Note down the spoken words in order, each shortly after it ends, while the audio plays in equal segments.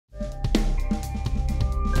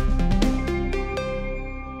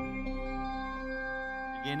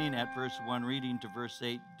beginning at verse 1, reading to verse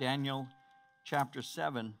 8, Daniel chapter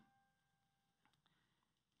 7.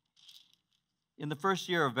 In the first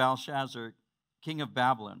year of Belshazzar, king of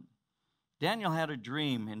Babylon, Daniel had a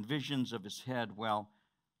dream and visions of his head while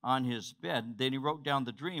on his bed. Then he wrote down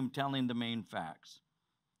the dream, telling the main facts.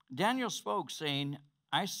 Daniel spoke, saying,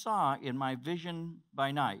 I saw in my vision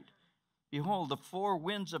by night, behold, the four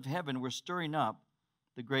winds of heaven were stirring up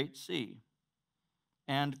the great sea.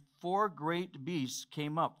 And four great beasts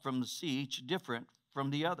came up from the sea, each different from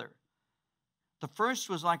the other. The first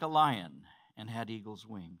was like a lion and had eagle's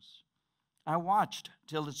wings. I watched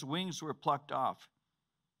till its wings were plucked off,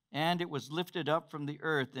 and it was lifted up from the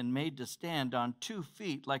earth and made to stand on 2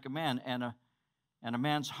 feet like a man, and a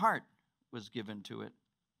man's heart was given to it.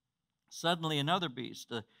 Suddenly another beast,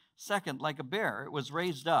 the second like a bear, it was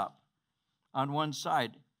raised up on one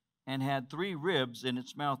side and had 3 ribs in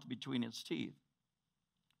its mouth between its teeth.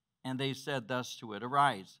 And they said thus to it,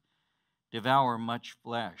 Arise, devour much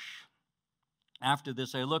flesh. After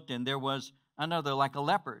this I looked, and there was another like a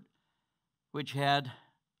leopard, which had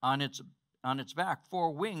on its back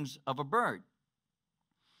 4 wings of a bird.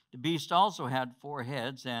 The beast also had 4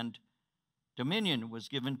 heads, and dominion was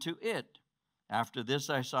given to it. After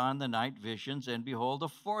this I saw in the night visions, and behold, a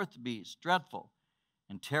 4th beast, dreadful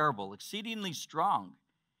and terrible, exceedingly strong.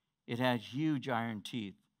 It had huge iron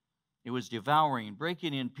teeth. It was devouring,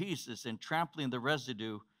 breaking in pieces, and trampling the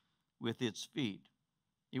residue with its feet.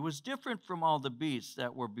 It was different from all the beasts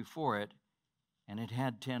that were before it, and it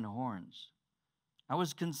had 10 horns. I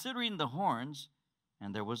was considering the horns,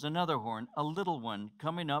 and there was another horn, a little one,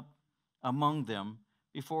 coming up among them,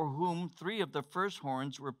 before whom 3 of the first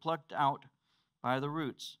horns were plucked out by the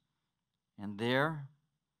roots. And there,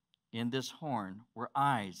 in this horn, were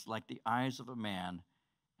eyes like the eyes of a man,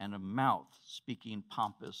 and a mouth speaking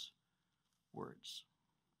pompous words.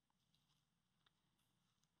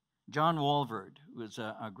 John Walvoord, who is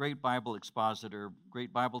a great Bible expositor,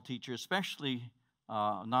 great Bible teacher, especially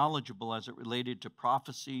knowledgeable as it related to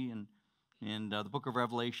prophecy and the book of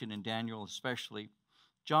Revelation and Daniel especially.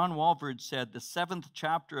 John Walvoord said, the 7th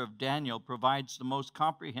chapter of Daniel provides the most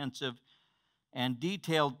comprehensive and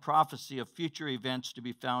detailed prophecy of future events to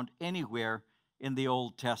be found anywhere in the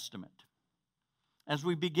Old Testament. As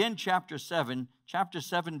we begin chapter 7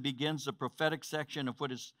 begins the prophetic section of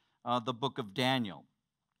what is the book of Daniel.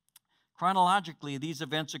 Chronologically, these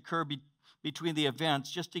events occur between the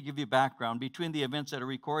events, just to give you background, between the events that are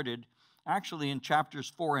recorded actually in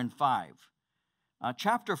chapters 4 and 5.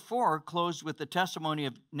 Chapter 4 closed with the testimony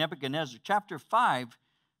of Nebuchadnezzar. Chapter 5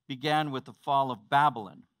 began with the fall of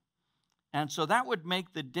Babylon. And so that would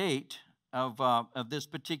make the date of this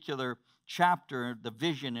particular chapter, the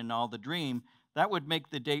vision and all the dream, that would make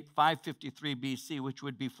the date 553 BC, which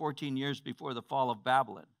would be 14 years before the fall of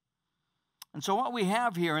Babylon. And so what we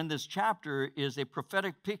have here in this chapter is a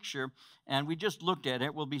prophetic picture, and we just looked at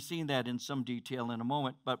it. We'll be seeing that in some detail in a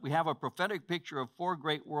moment, but we have a prophetic picture of 4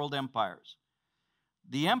 great world empires.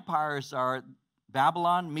 The empires are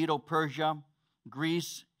Babylon, Medo-Persia,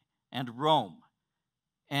 Greece, and Rome.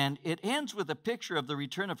 And it ends with a picture of the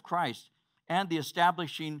return of Christ and the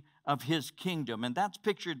establishing of his kingdom. And that's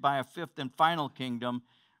pictured by a 5th and final kingdom,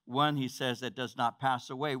 one, he says, that does not pass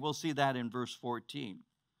away. We'll see that in verse 14.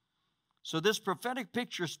 So this prophetic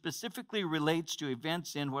picture specifically relates to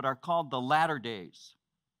events in what are called the latter days.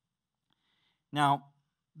 Now,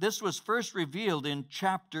 this was first revealed in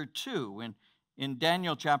chapter 2. In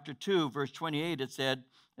Daniel chapter 2, verse 28, it said,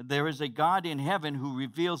 there is a God in heaven who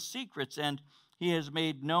reveals secrets, and he has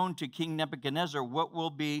made known to King Nebuchadnezzar what will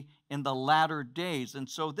be in the latter days. And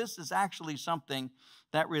so this is actually something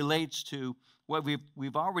that relates to what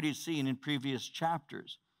we've already seen in previous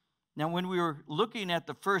chapters. Now, when we were looking at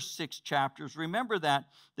the first 6 chapters, remember that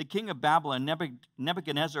the king of Babylon,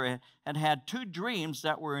 Nebuchadnezzar, had 2 dreams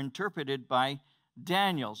that were interpreted by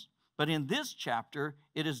Daniel. But in this chapter,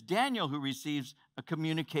 it is Daniel who receives a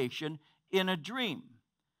communication in a dream.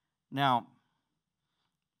 Now,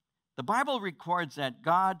 the Bible records that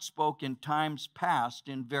God spoke in times past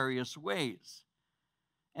in various ways.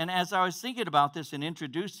 And as I was thinking about this and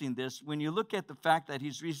introducing this, when you look at the fact that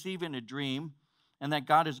he's receiving a dream and that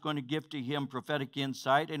God is going to give to him prophetic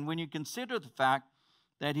insight, and when you consider the fact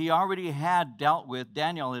that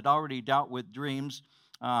Daniel had already dealt with dreams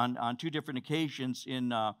on 2 different occasions in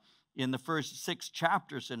the first 6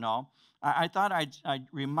 chapters and all, I thought I'd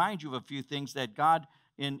remind you of a few things that God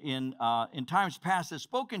in times past has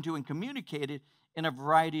spoken to and communicated in a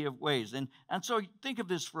variety of ways. And so think of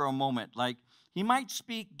this for a moment. Like, he might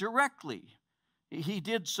speak directly He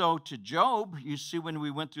did so to Job. You see, when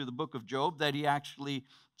we went through the book of Job, that he actually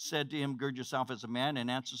said to him, gird yourself as a man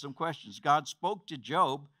and answer some questions. God spoke to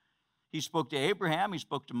Job. He spoke to Abraham. He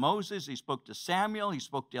spoke to Moses. He spoke to Samuel. He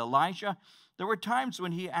spoke to Elijah. There were times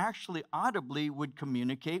when he actually audibly would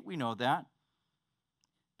communicate. We know that.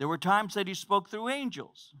 There were times that he spoke through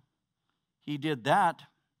angels. He did that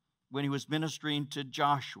when he was ministering to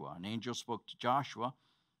Joshua. An angel spoke to Joshua.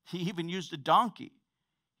 He even used a donkey.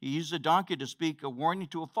 He used a donkey to speak a warning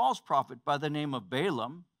to a false prophet by the name of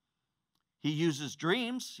Balaam. He uses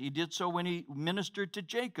dreams. He did so when he ministered to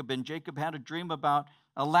Jacob, and Jacob had a dream about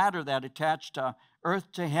a ladder that attached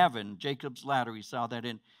earth to heaven, Jacob's ladder. We saw that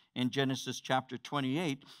in Genesis chapter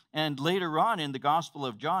 28. And later on in the Gospel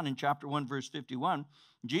of John, in chapter 1, verse 51,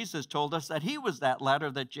 Jesus told us that he was that ladder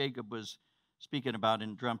that Jacob was speaking about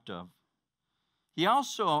and dreamt of. He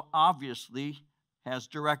also obviously has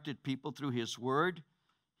directed people through his word.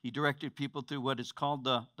 He directed people through what is called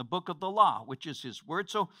the book of the law, which is his word.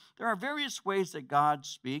 So there are various ways that God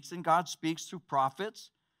speaks, and God speaks through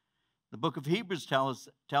prophets. The book of Hebrews tells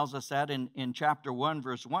us that in chapter 1,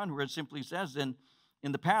 verse 1, where it simply says, in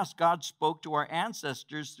the past, God spoke to our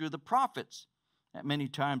ancestors through the prophets at many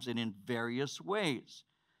times and in various ways.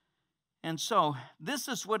 And so this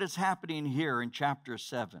is what is happening here in chapter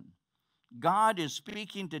 7. God is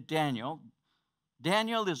speaking to Daniel.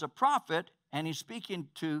 Daniel is a prophet, and he's speaking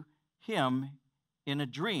to him in a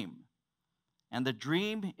dream. And the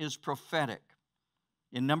dream is prophetic.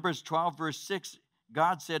 In Numbers 12, verse 6,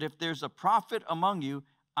 God said, if there's a prophet among you,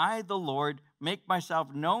 I, the Lord, make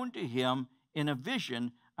myself known to him in a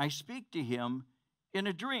vision. I speak to him in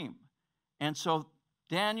a dream. And so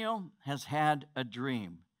Daniel has had a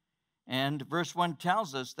dream. And verse 1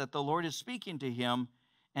 tells us that the Lord is speaking to him,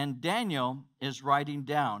 and Daniel is writing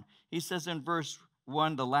down. He says in verse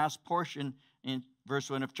 1, the last portion in verse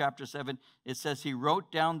 1 of chapter 7, it says he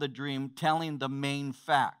wrote down the dream telling the main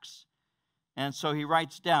facts. And so he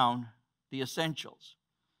writes down the essentials.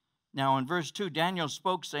 Now in verse 2, Daniel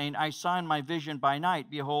spoke saying, I saw in my vision by night,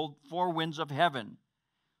 behold, 4 winds of heaven.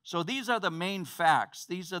 So these are the main facts.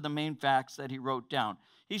 These are the main facts that he wrote down.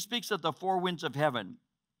 He speaks of the 4 winds of heaven.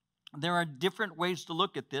 There are different ways to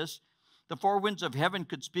look at this. The 4 winds of heaven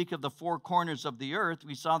could speak of the 4 corners of the earth.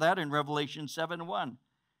 We saw that in Revelation 7:1.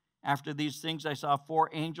 After these things, I saw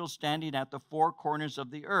 4 angels standing at the 4 corners of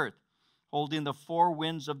the earth, holding the 4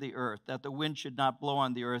 winds of the earth, that the wind should not blow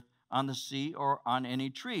on the earth, on the sea, or on any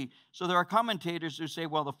tree. So there are commentators who say,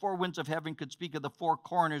 well, the 4 winds of heaven could speak of the 4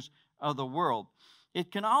 corners of the world. It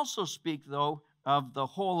can also speak, though, of the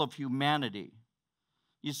whole of humanity.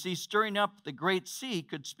 You see, stirring up the great sea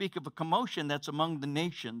could speak of a commotion that's among the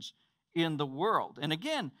nations in the world. And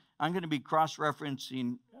again, I'm going to be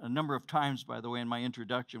cross-referencing a number of times, by the way, in my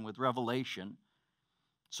introduction with Revelation.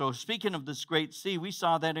 So speaking of this great sea, we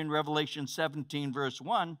saw that in Revelation 17, verse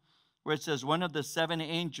 1, where it says, one of the 7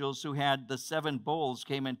 angels who had the 7 bowls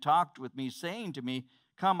came and talked with me, saying to me,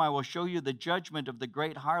 come, I will show you the judgment of the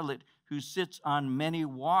great harlot who sits on many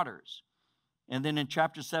waters. And then in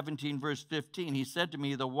chapter 17, verse 15, he said to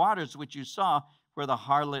me, the waters which you saw where the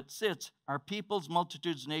harlot sits are peoples,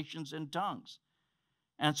 multitudes, nations, and tongues.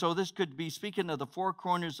 And so this could be speaking of the 4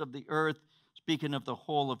 corners of the earth, speaking of the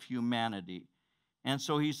whole of humanity. And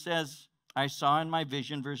so he says, I saw in my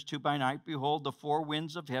vision, verse 2, by night, behold, the 4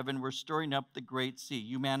 winds of heaven were stirring up the great sea.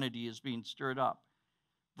 Humanity is being stirred up.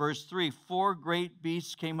 Verse 3, 4 great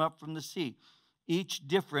beasts came up from the sea, each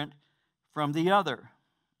different from the other.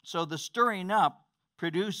 So the stirring up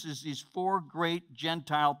produces these 4 great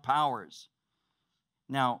Gentile powers.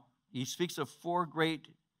 Now, he speaks of 4 great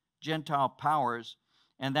Gentile powers,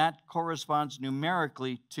 and that corresponds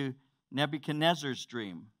numerically to Nebuchadnezzar's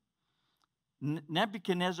dream.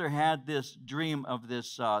 Nebuchadnezzar had this dream of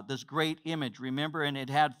this great image, remember, and it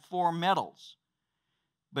had 4 metals.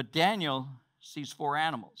 But Daniel sees 4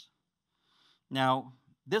 animals. Now,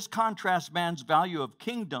 this contrasts man's value of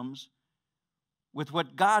kingdoms with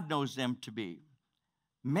what God knows them to be.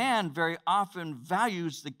 Man very often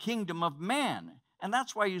values the kingdom of man. And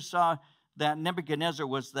that's why you saw that Nebuchadnezzar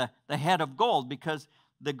was the head of gold, because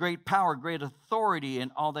the great power, great authority,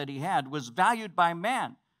 and all that he had was valued by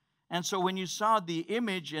man. And so when you saw the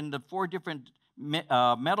image and the 4 different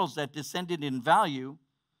metals that descended in value,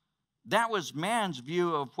 that was man's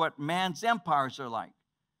view of what man's empires are like.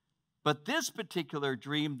 But this particular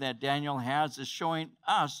dream that Daniel has is showing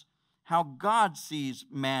us how God sees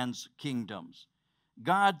man's kingdoms.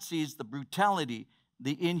 God sees the brutality,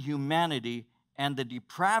 the inhumanity, and the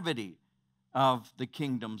depravity of the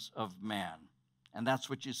kingdoms of man. And that's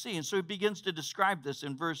what you see. And so he begins to describe this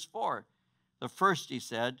in verse 4. The first, he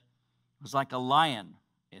said, was like a lion.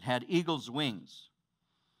 It had eagle's wings.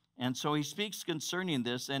 And so he speaks concerning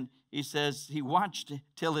this, and he says, he watched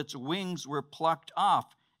till its wings were plucked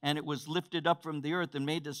off, and it was lifted up from the earth and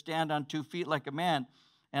made to stand on 2 feet like a man,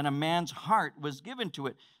 and a man's heart was given to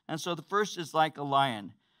it. And so the first is like a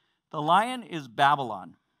lion. The lion is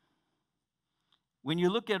Babylon. When you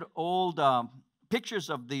look at old pictures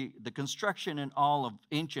of the construction and all of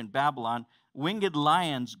ancient Babylon, winged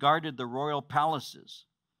lions guarded the royal palaces.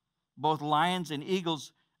 Both lions and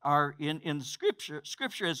eagles are in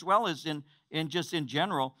scripture as well as in just in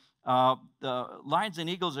general. The lions and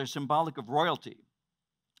eagles are symbolic of royalty.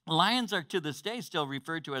 Lions are to this day still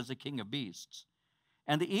referred to as the king of beasts.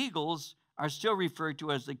 And the eagles are still referred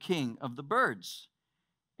to as the king of the birds.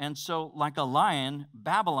 And so, like a lion,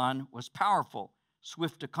 Babylon was powerful,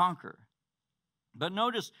 swift to conquer. But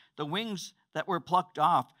notice the wings that were plucked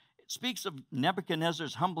off. It speaks of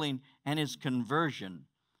Nebuchadnezzar's humbling and his conversion.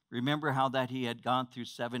 Remember how that he had gone through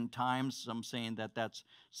 7 times, some saying that that's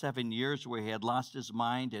 7 years where he had lost his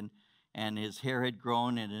mind and his hair had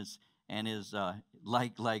grown and his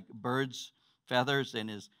like birds' feathers, and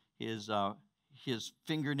his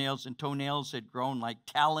fingernails and toenails had grown like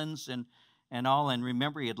talons and all. And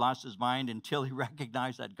remember, he had lost his mind until he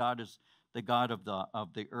recognized that God is the God of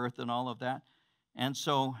the earth and all of that. And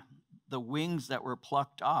so the wings that were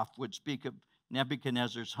plucked off would speak of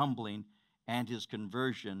Nebuchadnezzar's humbling and his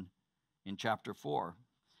conversion in chapter 4.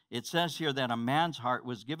 It says here that a man's heart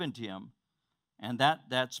was given to him, and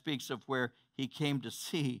that speaks of where he came to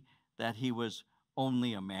see that he was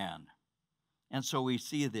only a man. And so we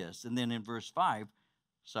see this. And then in verse 5,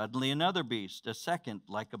 suddenly another beast, a second,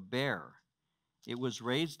 like a bear. It was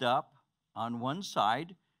raised up on one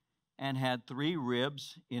side and had 3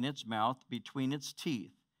 ribs in its mouth between its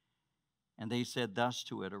teeth. And they said thus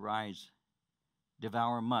to it, arise,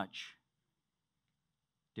 devour much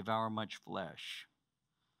flesh.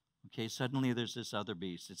 Okay, suddenly there's this other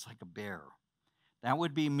beast. It's like a bear. That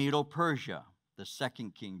would be Medo-Persia, the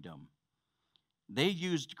second kingdom. They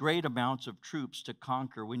used great amounts of troops to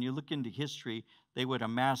conquer. When you look into history, they would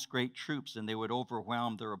amass great troops and they would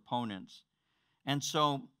overwhelm their opponents. And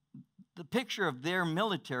so the picture of their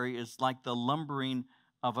military is like the lumbering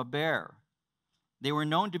of a bear. They were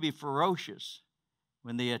known to be ferocious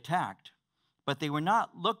when they attacked, but they were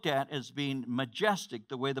not looked at as being majestic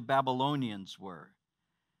the way the Babylonians were.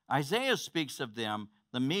 Isaiah speaks of them,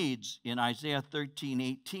 the Medes, in Isaiah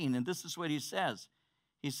 13:18, and this is what he says.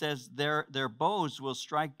 He says, their bows will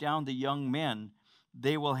strike down the young men.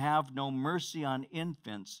 They will have no mercy on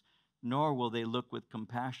infants, nor will they look with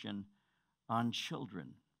compassion on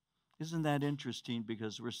children. Isn't that interesting?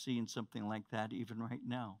 Because we're seeing something like that even right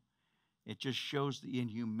now. It just shows the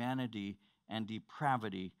inhumanity and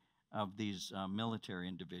depravity of these military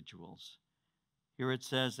individuals. Here it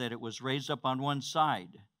says that it was raised up on one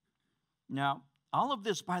side. Now, all of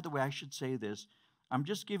this, by the way, I should say this, I'm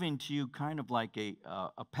just giving to you kind of like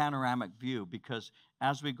a panoramic view, because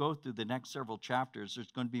as we go through the next several chapters,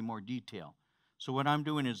 there's going to be more detail. So what I'm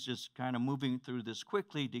doing is just kind of moving through this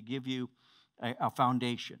quickly to give you a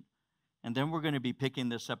foundation. And then we're going to be picking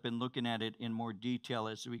this up and looking at it in more detail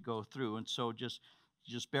as we go through. And so just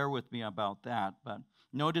bear with me about that. But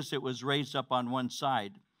notice it was raised up on one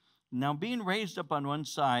side. Now, being raised up on one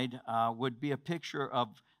side would be a picture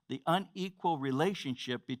of the unequal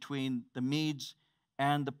relationship between the Medes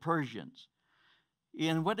and the Persians.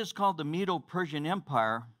 In what is called the Medo-Persian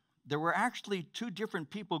Empire, there were actually 2 different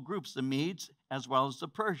people groups, the Medes as well as the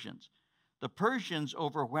Persians. The Persians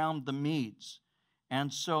overwhelmed the Medes,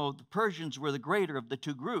 and so the Persians were the greater of the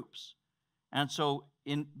 2 groups. And so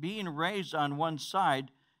in being raised on one side,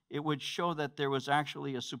 it would show that there was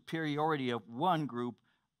actually a superiority of one group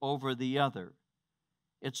over the other.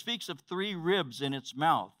 It speaks of 3 ribs in its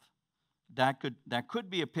mouth. That could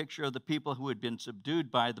be a picture of the people who had been subdued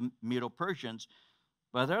by the Medo-Persians,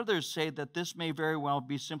 but others say that this may very well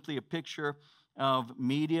be simply a picture of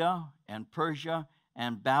Media and Persia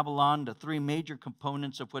and Babylon, the 3 major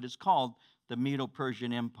components of what is called the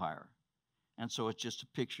Medo-Persian Empire. And so it's just a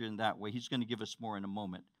picture in that way. He's going to give us more in a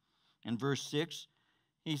moment. In verse 6,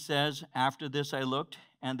 he says, after this I looked,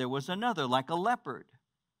 and there was another like a leopard,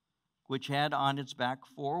 which had on its back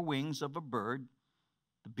 4 wings of a bird.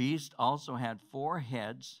 The beast also had 4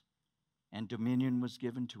 heads, and dominion was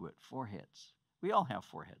given to it. 4 heads. We all have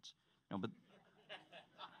 4 heads. No, but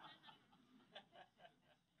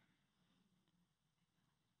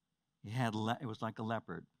it was like a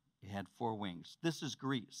leopard. It had 4 wings. This is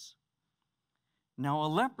Greece. Now, a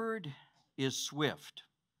leopard is swift,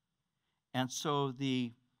 and so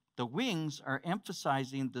the wings are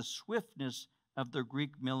emphasizing the swiftness of the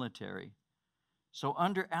Greek military. So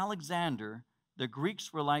under Alexander, the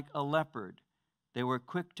Greeks were like a leopard. They were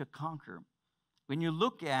quick to conquer. When you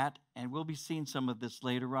look at, and we'll be seeing some of this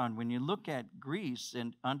later on, when you look at Greece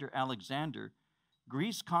and under Alexander,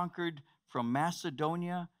 Greece conquered from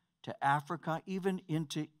Macedonia to Africa, even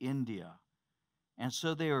into India. And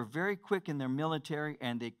so they were very quick in their military,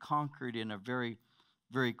 and they conquered in a very,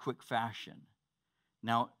 very quick fashion.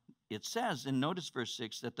 Now, it says, and notice verse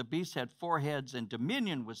 6, that the beast had 4 heads and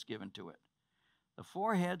dominion was given to it. The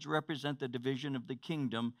 4 heads represent the division of the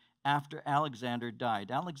kingdom after Alexander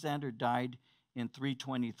died. Alexander died in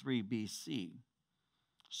 323 BC.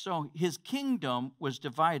 So his kingdom was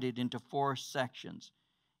divided into 4 sections.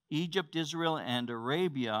 Egypt, Israel, and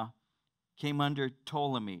Arabia came under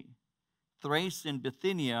Ptolemy. Thrace and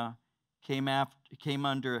Bithynia came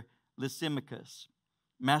under Lysimachus.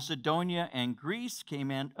 Macedonia and Greece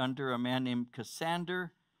came in under a man named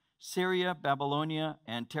Cassander. Syria, Babylonia,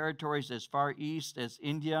 and territories as far east as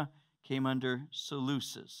India came under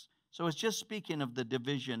Seleucus. So it's just speaking of the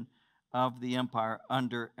division of the empire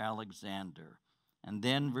under Alexander. And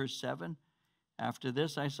then verse 7, after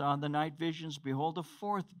this I saw in the night visions, behold, a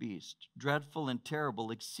 4th beast, dreadful and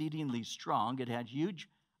terrible, exceedingly strong. It had huge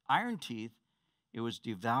iron teeth. It was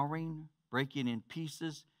devouring, breaking in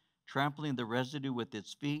pieces, trampling the residue with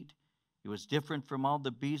its feet. It was different from all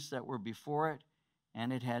the beasts that were before it,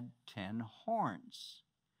 and it had 10 horns.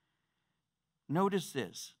 Notice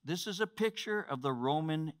this. This is a picture of the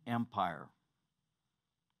Roman Empire.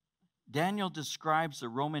 Daniel describes the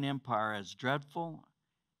Roman Empire as dreadful,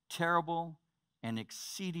 terrible, and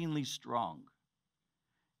exceedingly strong.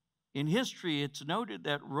 In history, it's noted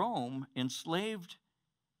that Rome enslaved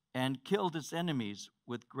and killed its enemies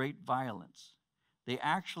with great violence. They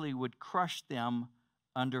actually would crush them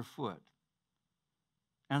underfoot.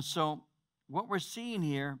 And so what we're seeing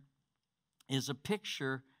here is a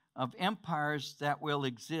picture of empires that will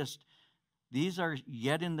exist. These are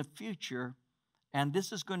yet in the future, and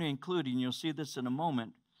this is going to include, and you'll see this in a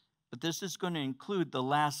moment, but this is going to include the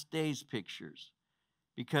last days pictures,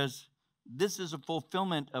 because this is a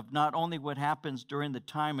fulfillment of not only what happens during the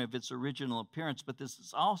time of its original appearance, but this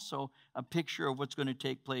is also a picture of what's going to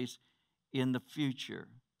take place in the future.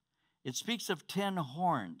 It speaks of 10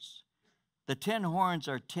 horns. The 10 horns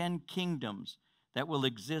are 10 kingdoms that will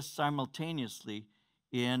exist simultaneously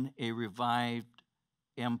in a revived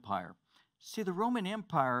empire. See, the Roman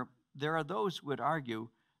Empire, there are those who would argue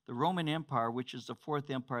the Roman Empire, which is the 4th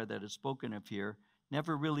empire that is spoken of here,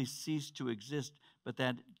 never really ceased to exist, but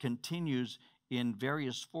that continues in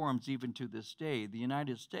various forms even to this day. The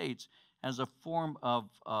United States has a form of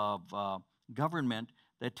government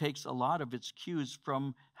that takes a lot of its cues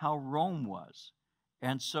from how Rome was.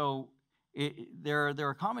 And so there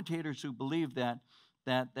are commentators who believe that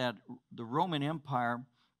the Roman Empire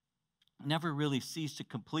never really ceased to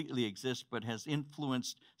completely exist, but has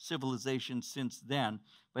influenced civilization since then.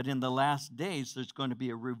 But in the last days, there's going to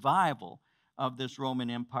be a revival of this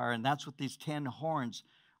Roman Empire, and that's what these 10 horns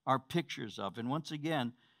are pictures of. And once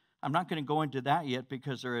again, I'm not going to go into that yet,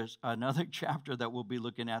 because there is another chapter that we'll be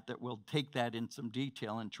looking at that will take that in some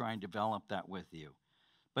detail and try and develop that with you.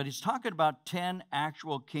 But he's talking about 10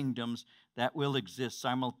 actual kingdoms that will exist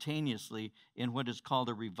simultaneously in what is called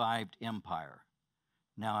a revived empire.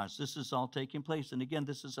 Now, as this is all taking place, and again,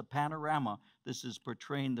 this is a panorama, this is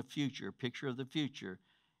portraying the future, a picture of the future.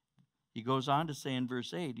 He goes on to say in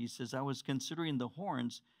verse 8, he says, I was considering the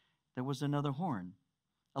horns, there was another horn,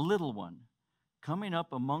 a little one, coming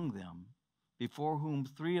up among them, before whom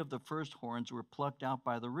 3 of the first horns were plucked out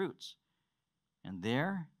by the roots. And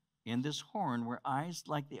there, in this horn, were eyes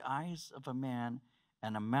like the eyes of a man,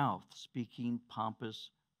 and a mouth speaking pompous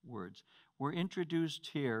words. We're introduced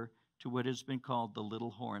here to what has been called the little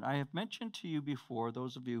horn. I have mentioned to you before,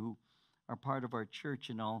 those of you who are part of our church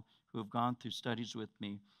and all who have gone through studies with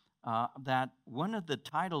me, that one of the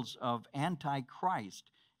titles of Antichrist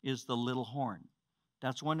is the little horn.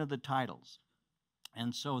 That's one of the titles.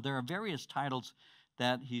 And so there are various titles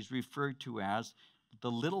that he's referred to as. The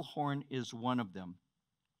little horn is one of them.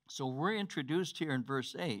 So we're introduced here in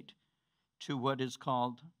verse 8 to what is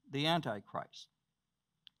called the Antichrist.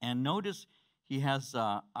 And notice he has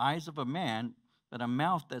eyes of a man, but a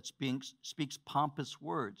mouth that speaks pompous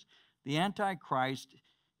words. The Antichrist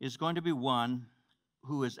is going to be one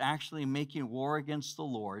who is actually making war against the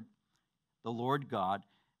Lord God,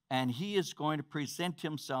 and he is going to present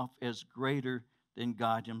himself as greater than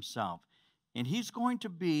God himself. And he's going to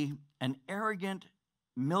be an arrogant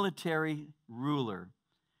military ruler.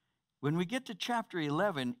 When we get to chapter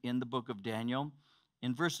 11 in the book of Daniel,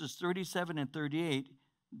 in verses 37 and 38,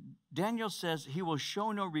 Daniel says he will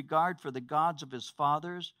show no regard for the gods of his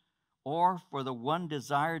fathers, or for the one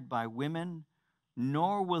desired by women,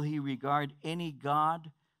 nor will he regard any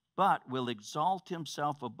god, but will exalt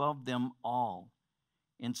himself above them all.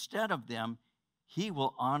 Instead of them, he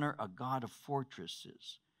will honor a god of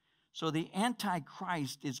fortresses. So the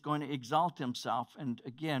Antichrist is going to exalt himself. And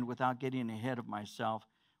again, without getting ahead of myself,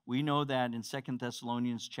 we know that in 2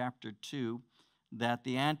 Thessalonians chapter 2, that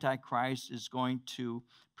the Antichrist is going to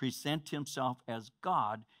present himself as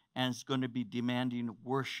God and is going to be demanding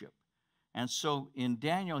worship. And so in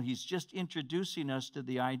Daniel, he's just introducing us to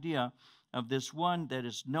the idea of this one that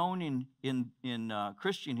is known in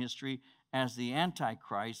Christian history as the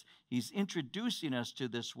Antichrist. He's introducing us to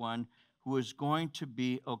this one who is going to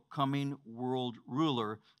be a coming world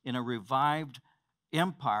ruler in a revived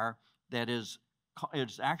empire that is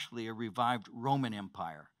actually a revived Roman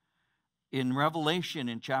Empire. In Revelation,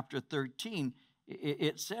 in chapter 13,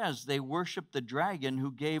 it says they worship the dragon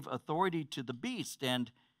who gave authority to the beast, and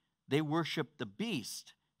they worship the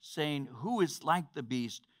beast, saying, who is like the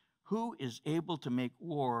beast? Who is able to make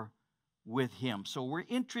war with him? So we're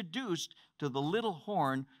introduced to the little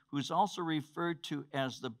horn, who's also referred to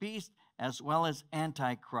as the beast as well as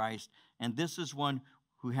Antichrist. And this is one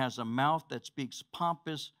who has a mouth that speaks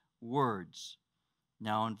pompous words.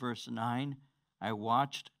 Now in verse 9, I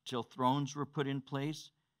watched till thrones were put in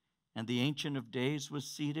place, and the Ancient of Days was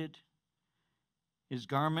seated. His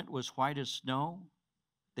garment was white as snow.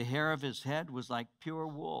 The hair of his head was like pure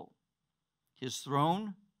wool. His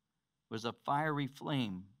throne was a fiery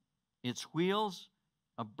flame, its wheels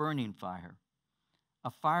a burning fire. A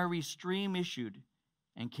fiery stream issued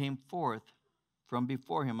and came forth from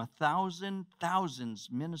before him. 1,000 thousands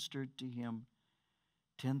ministered to him.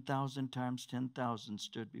 10,000 times 10,000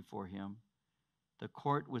 stood before him. The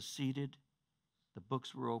court was seated. The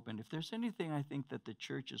books were opened. If there's anything I think that the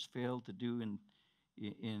church has failed to do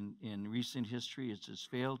in recent history, it's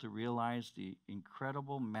just failed to realize the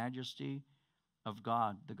incredible majesty of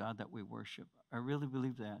God, the God that we worship. I really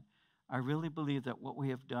believe that. I really believe that what we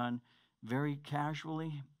have done very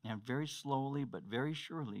casually and very slowly but very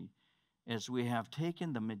surely, as we have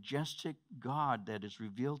taken the majestic God that is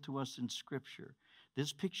revealed to us in Scripture.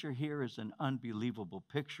 This picture here is an unbelievable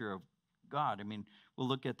picture of God. I mean, we'll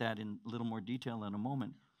look at that in a little more detail in a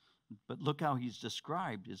moment. But look how he's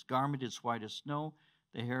described. His garment is white as snow.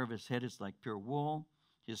 The hair of his head is like pure wool.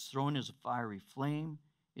 His throne is a fiery flame.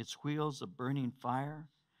 Its wheels a burning fire.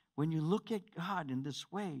 When you look at God in this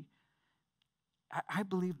way, I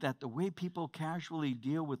believe that the way people casually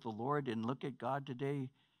deal with the Lord and look at God today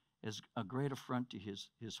is a great affront to his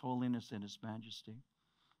holiness and his majesty.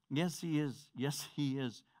 Yes, he is. Yes, he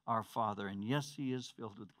is our Father. And yes, he is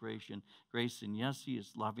filled with grace. And yes, he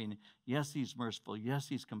is loving. Yes, he's merciful. Yes,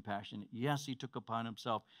 he's compassionate. Yes, he took upon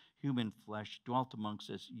himself human flesh, dwelt amongst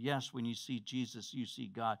us. Yes, when you see Jesus, you see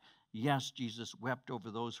God. Yes, Jesus wept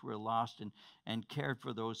over those who were lost and cared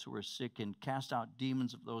for those who were sick and cast out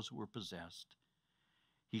demons of those who were possessed.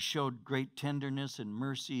 He showed great tenderness and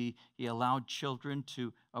mercy. He allowed children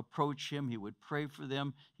to approach him. He would pray for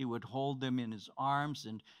them. He would hold them in his arms.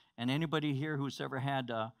 And anybody here who's ever had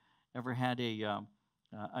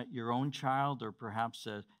your own child, or perhaps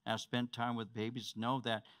has spent time with babies, know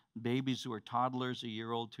that babies who are toddlers, a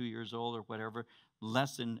year old, 2 years old, or whatever,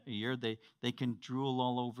 less than a year, they can drool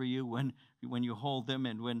all over you when you hold them,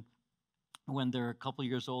 and when they're a couple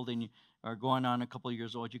years old and you are going on a couple of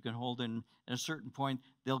years old, you can hold them. At a certain point,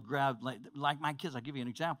 they'll grab, like my kids. I'll give you an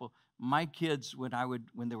example. My kids, when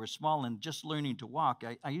they were small and just learning to walk,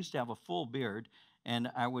 I used to have a full beard,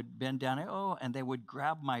 and I would bend down, and they would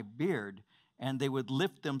grab my beard, and they would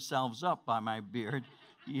lift themselves up by my beard,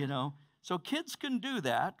 you know. So kids can do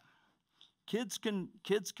that. Kids can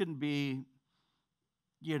be,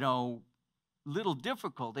 you know, little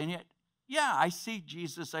difficult, and yet, yeah, I see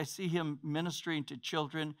Jesus. I see him ministering to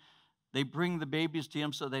children. They bring the babies to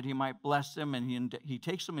him so that he might bless them, and he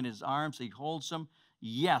takes them in his arms. He holds them.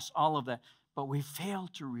 Yes, all of that. But we fail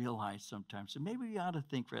to realize sometimes, and maybe we ought to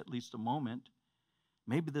think for at least a moment,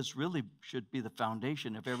 maybe this really should be the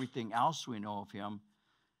foundation of everything else we know of him.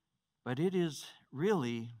 But it is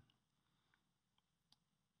really,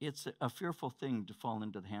 it's a fearful thing to fall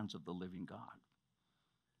into the hands of the living God.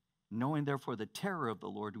 Knowing, therefore, the terror of the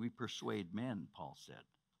Lord, we persuade men, Paul said.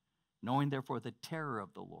 Knowing, therefore, the terror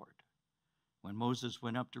of the Lord. When Moses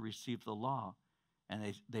went up to receive the law,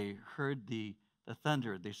 and they heard the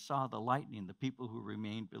thunder, they saw the lightning, the people who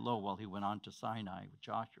remained below while he went on to Sinai with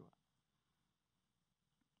Joshua.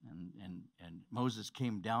 And Moses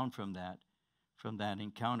came down from that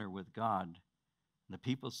encounter with God. And the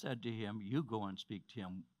people said to him, "You go and speak to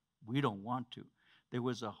him. We don't want to." There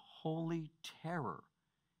was a holy terror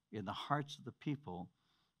in the hearts of the people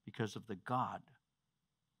because of the God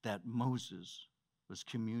that Moses was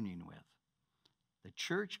communing with. The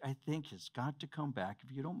church, I think, has got to come back,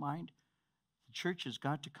 if you don't mind, the church has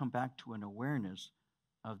got to come back to an awareness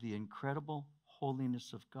of the incredible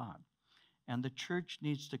holiness of God. And the church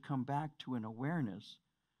needs to come back to an awareness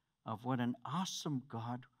of what an awesome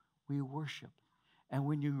God we worship. And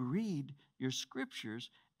when you read your scriptures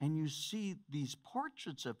and you see these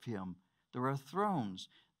portraits of him, there are thrones.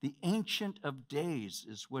 The Ancient of Days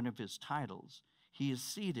is one of his titles. He is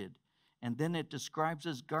seated. And then it describes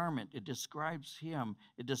his garment. It describes him.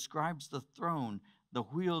 It describes the throne, the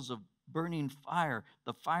wheels of burning fire,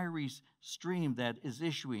 the fiery stream that is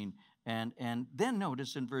issuing. And then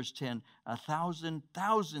notice in verse 10, 1,000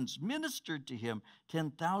 thousands ministered to him,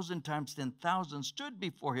 10,000 times 10,000 stood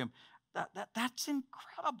before him. That's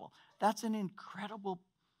incredible. That's an incredible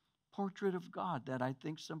portrait of God that I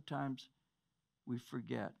think sometimes we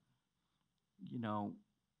forget. You know,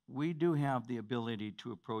 we do have the ability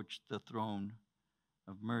to approach the throne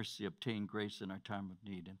of mercy, obtain grace in our time of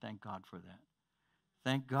need, and thank God for that.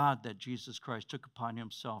 Thank God that Jesus Christ took upon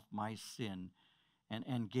himself my sin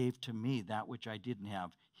and gave to me that which I didn't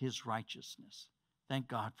have, his righteousness. Thank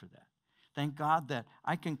God for that. Thank God that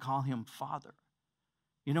I can call him Father.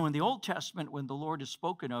 You know, in the Old Testament, when the Lord is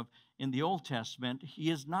spoken of in the Old Testament, he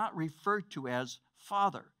is not referred to as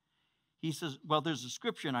Father. He says, well, there's a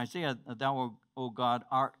scripture in Isaiah, thou, O God,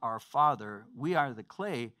 art our Father. We are the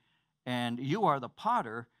clay, and you are the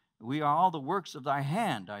potter. We are all the works of thy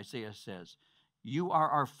hand, Isaiah says. You are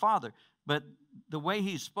our Father. But the way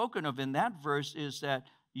he's spoken of in that verse is that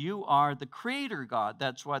you are the creator God.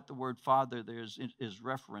 That's what the word Father there is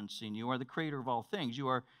referencing. You are the creator of all things. You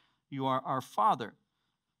are our Father.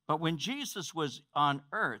 But when Jesus was on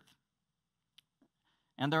earth,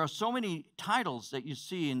 and there are so many titles that you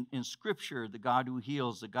see in Scripture, the God who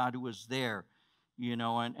heals, the God who is there, you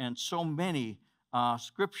know, and so many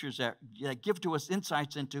scriptures that give to us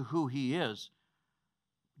insights into who he is.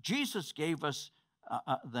 Jesus gave us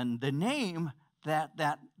the name that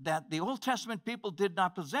the Old Testament people did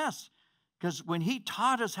not possess. Because when he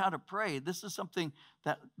taught us how to pray, this is something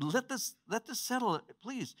that, let this settle it,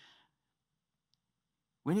 please.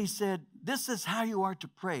 When he said, this is how you are to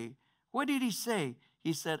pray, what did he say?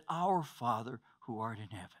 He said, our Father who art in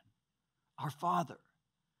heaven. Our Father.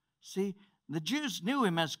 See, the Jews knew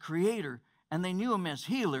him as creator, and they knew him as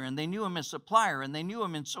healer, and they knew him as supplier, and they knew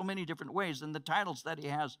him in so many different ways, and the titles that he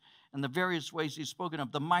has, and the various ways he's spoken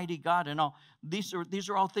of, the mighty God and all. These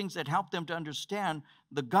are all things that help them to understand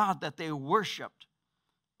the God that they worshiped.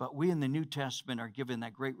 But we in the New Testament are given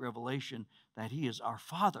that great revelation that he is our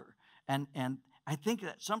Father. And I think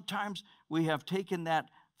that sometimes we have taken that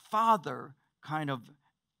Father kind of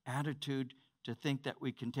attitude to think that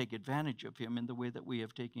we can take advantage of him in the way that we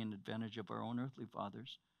have taken advantage of our own earthly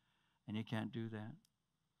fathers. And you can't do that.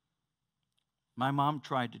 My mom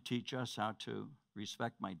tried to teach us how to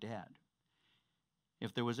respect my dad.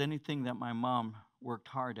 If there was anything that my mom worked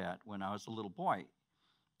hard at when I was a little boy,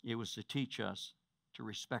 it was to teach us to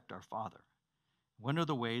respect our father. One of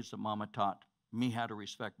the ways that Mama taught me how to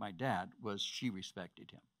respect my dad was she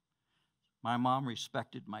respected him. My mom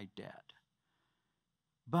respected my dad.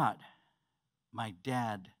 But my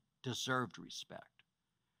dad deserved respect.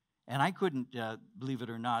 And I couldn't, believe it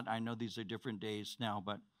or not, I know these are different days now,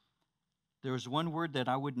 but there was one word that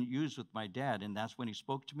I wouldn't use with my dad, and that's when he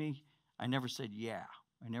spoke to me, I never said yeah.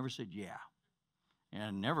 I never said yeah. And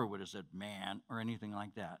I never would have said man or anything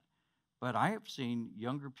like that. But I have seen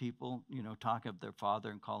younger people, you know, talk of their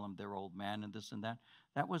father and call him their old man and this and that.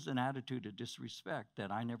 That was an attitude of disrespect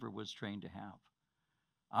that I never was trained to have.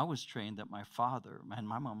 I was trained that my father, and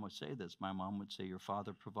my mom would say this, my mom would say, your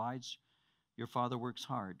father provides, your father works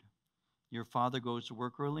hard. Your father goes to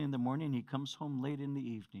work early in the morning, he comes home late in the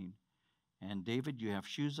evening. And David, you have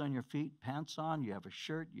shoes on your feet, pants on, you have a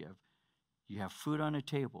shirt, you have food on a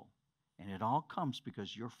table. And it all comes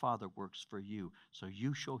because your father works for you, so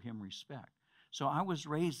you show him respect. So I was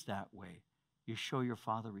raised that way. You show your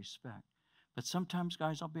father respect. But sometimes,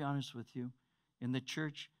 guys, I'll be honest with you, in the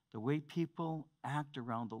church, the way people act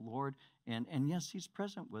around the Lord, and yes, he's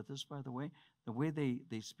present with us, by the way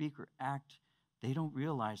they speak or act, they don't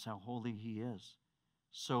realize how holy he is.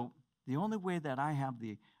 So the only way that I have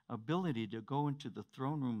the ability to go into the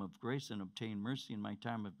throne room of grace and obtain mercy in my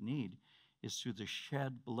time of need is through the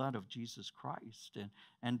shed blood of Jesus Christ.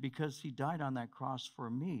 And because he died on that cross for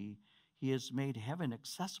me, he has made heaven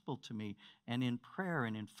accessible to me. And in prayer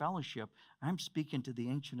and in fellowship, I'm speaking to the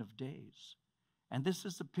Ancient of Days. And this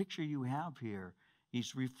is the picture you have here.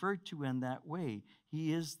 He's referred to in that way.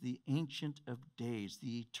 He is the Ancient of Days,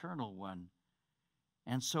 the Eternal One.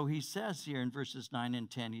 And so he says here in verses 9 and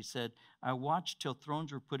 10, he said, I watched till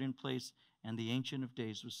thrones were put in place and the Ancient of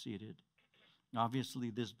Days was seated. Obviously,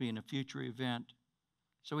 this being a future event.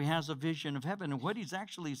 So he has a vision of heaven, and what he's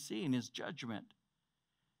actually seeing is judgment.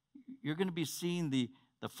 You're going to be seeing the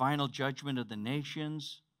final judgment of the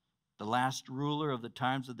nations, the last ruler of the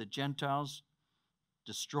times of the Gentiles,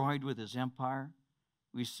 destroyed with his empire.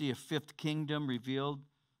 We see a fifth kingdom revealed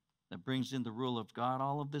that brings in the rule of God.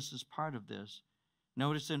 All of this is part of this.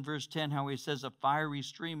 Notice in verse 10 how he says, a fiery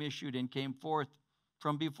stream issued and came forth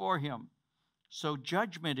from before him. So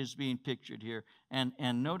judgment is being pictured here. And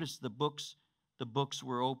notice the books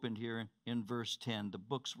were opened here in verse 10. The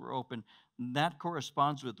books were opened. That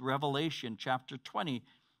corresponds with Revelation chapter 20,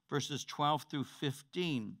 verses 12 through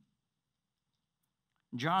 15.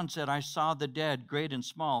 John said, I saw the dead, great and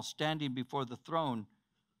small, standing before the throne.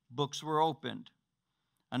 Books were opened.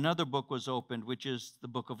 Another book was opened, which is the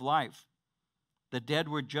book of life. The dead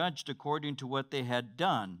were judged according to what they had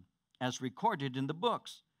done, as recorded in the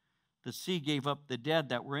books. The sea gave up the dead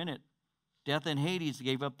that were in it. Death and Hades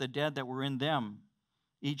gave up the dead that were in them.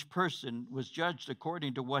 Each person was judged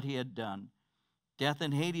according to what he had done. Death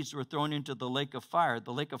and Hades were thrown into the lake of fire.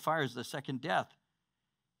 The lake of fire is the second death.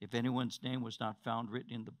 If anyone's name was not found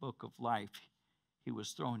written in the book of life, he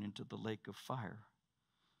was thrown into the lake of fire.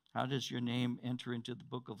 How does your name enter into the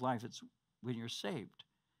book of life? It's when you're saved.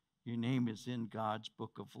 Your name is in God's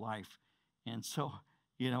book of life. And so,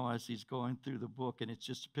 as he's going through the book, and it's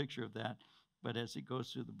just a picture of that, but as he goes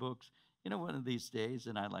through the books, one of these days,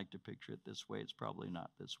 and I like to picture it this way, it's probably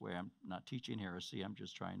not this way. I'm not teaching heresy. I'm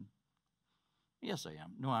just trying. Yes, I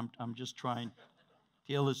am. No, I'm just trying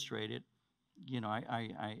to illustrate it.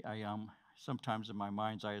 I sometimes in my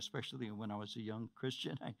mind's eye, especially when I was a young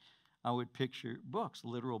Christian, I would picture books,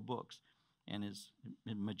 literal books, and his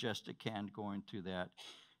majestic hand going through that,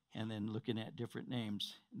 and then looking at different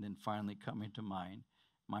names, and then finally coming to mine.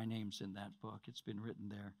 My name's in that book. It's been written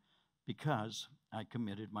there because I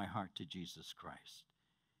committed my heart to Jesus Christ.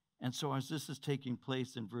 And so as this is taking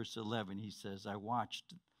place in verse 11, he says, I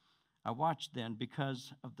watched then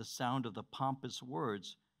because of the sound of the pompous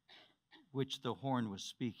words which the horn was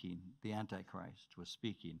speaking, the Antichrist was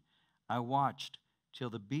speaking. I watched till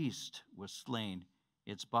the beast was slain,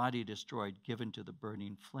 its body destroyed, given to the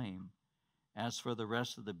burning flame. As for the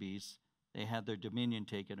rest of the beasts, they had their dominion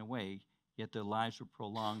taken away, yet their lives were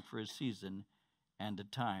prolonged for a season and a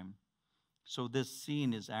time. So this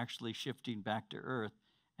scene is actually shifting back to earth,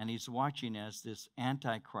 and he's watching as this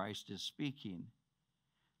Antichrist is speaking.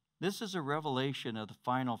 This is a revelation of the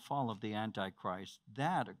final fall of the Antichrist.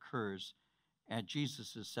 That occurs at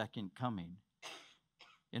Jesus' second coming.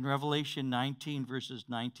 In Revelation 19, verses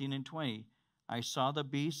 19 and 20, I saw the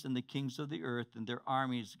beasts and the kings of the earth and their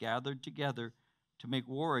armies gathered together to make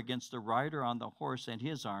war against the rider on the horse and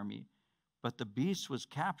his army. But the beast was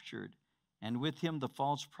captured, and with him the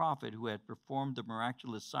false prophet who had performed the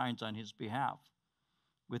miraculous signs on his behalf.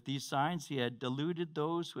 With these signs he had deluded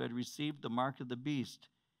those who had received the mark of the beast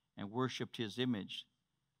and worshipped his image.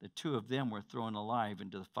 The two of them were thrown alive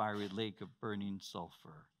into the fiery lake of burning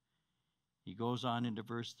sulfur. He goes on into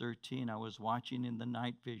verse 13, I was watching in the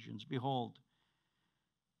night visions. Behold,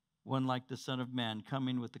 one like the Son of Man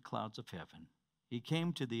coming with the clouds of heaven. He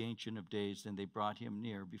came to the Ancient of Days, and they brought him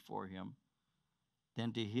near before him.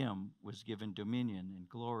 Then to him was given dominion and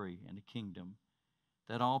glory and a kingdom,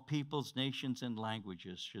 that all peoples, nations, and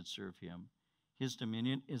languages should serve him. His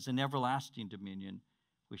dominion is an everlasting dominion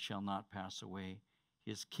which shall not pass away.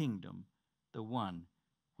 His kingdom, the one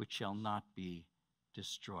which shall not be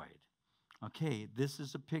destroyed. Okay, this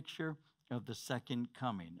is a picture of the second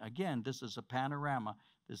coming. Again, this is a panorama.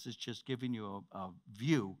 This is just giving you a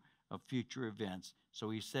view of future events. So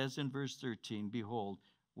he says in verse 13, behold,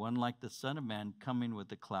 one like the Son of Man coming with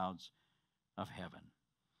the clouds of heaven.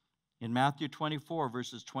 In Matthew 24,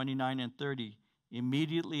 verses 29 and 30,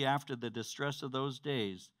 immediately after the distress of those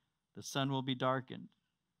days, the sun will be darkened.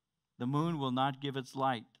 The moon will not give its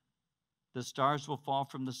light. The stars will fall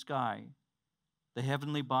from the sky. The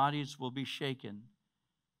heavenly bodies will be shaken.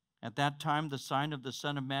 At that time, the sign of the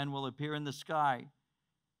Son of Man will appear in the sky,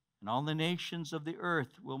 and all the nations of the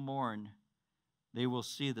earth will mourn. They will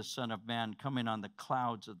see the Son of Man coming on the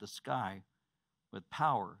clouds of the sky with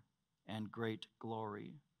power and great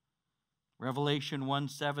glory. Revelation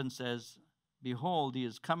 1:7 says, behold, he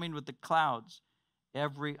is coming with the clouds.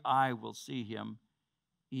 Every eye will see him,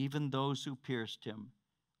 even those who pierced him.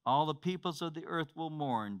 All the peoples of the earth will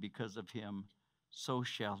mourn because of him. So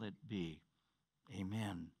shall it be.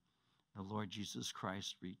 Amen. The Lord Jesus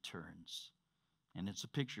Christ returns. And it's a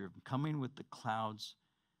picture of him coming with the clouds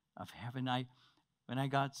of heaven. When I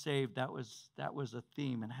got saved, that was a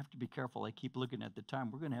theme. And I have to be careful. I keep looking at the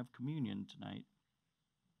time. We're going to have communion tonight.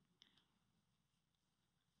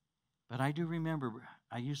 But I do remember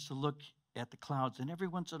I used to look at the clouds, and every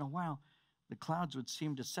once in a while, the clouds would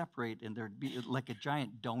seem to separate, and there'd be like a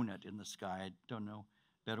giant donut in the sky. I don't know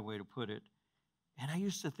a better way to put it. And I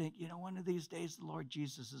used to think, one of these days the Lord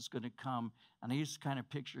Jesus is going to come. And I used to kind of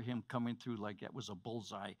picture him coming through like it was a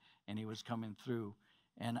bullseye, and he was coming through.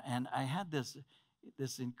 And I had this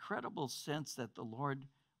incredible sense that the Lord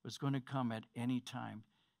was going to come at any time.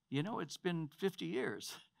 It's been 50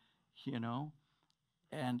 years,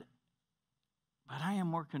 and but I am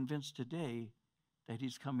more convinced today that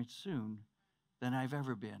he's coming soon than I've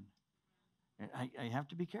ever been. I have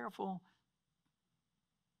to be careful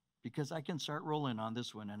because I can start rolling on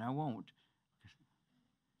this one, and I won't.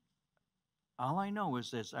 All I know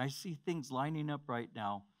is this. I see things lining up right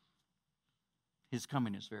now. His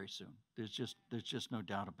coming is very soon. There's just no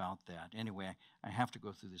doubt about that. Anyway, I have to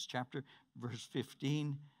go through this chapter. Verse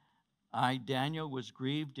 15, I, Daniel, was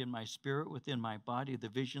grieved in my spirit within my body. The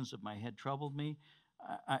visions of my head troubled me.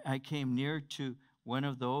 I came near to one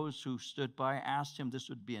of those who stood by, asked him, this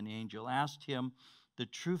would be an angel, asked him the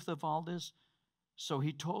truth of all this. So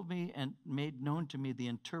he told me and made known to me the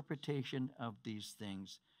interpretation of these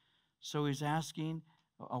things. So he's asking,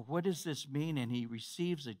 what does this mean? And he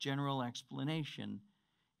receives a general explanation.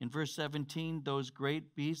 In verse 17, those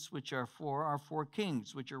great beasts which are four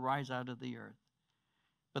kings which arise out of the earth.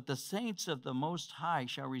 But the saints of the Most High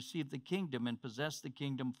shall receive the kingdom and possess the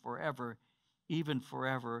kingdom forever, even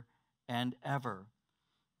forever and ever.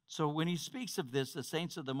 So when he speaks of this, the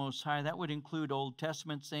saints of the Most High, that would include Old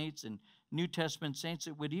Testament saints and New Testament saints.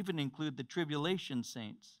 It would even include the tribulation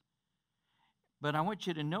saints. But I want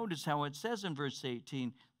you to notice how it says in verse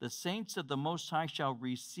 18, the saints of the Most High shall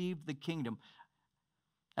receive the kingdom.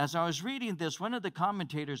 As I was reading this, one of the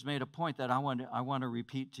commentators made a point that I want to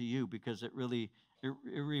repeat to you because it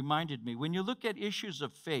reminded me. When you look at issues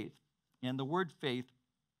of faith, and the word faith,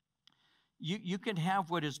 you can have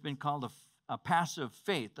what has been called a passive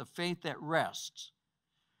faith, a faith that rests.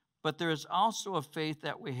 But there is also a faith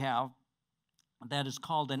that we have that is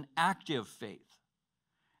called an active faith.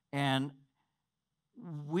 And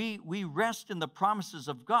we rest in the promises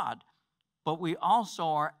of God, but we also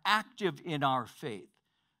are active in our faith.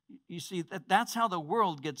 You see, that's how the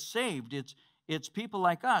world gets saved. It's people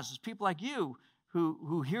like us, it's people like you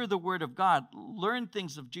who hear the word of God, learn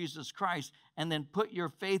things of Jesus Christ, and then put your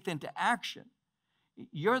faith into action.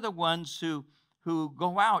 You're the ones who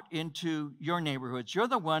go out into your neighborhoods. You're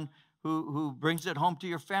the one who brings it home to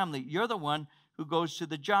your family. You're the one who goes to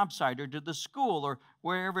the job site or to the school or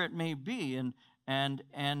wherever it may be. And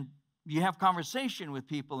you have conversation with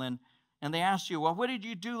people, and they ask you, well, what did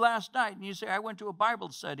you do last night? And you say, I went to a Bible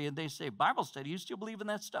study. And they say, Bible study? You still believe in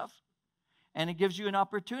that stuff? And it gives you an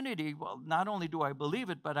opportunity. Well, not only do I believe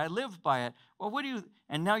it, but I live by it. Well,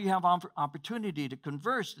 and now you have opportunity to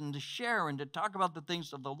converse and to share and to talk about the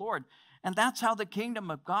things of the Lord. And that's how the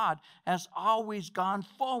kingdom of God has always gone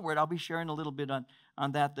forward. I'll be sharing a little bit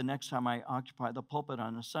on that the next time I occupy the pulpit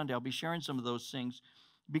on a Sunday. I'll be sharing some of those things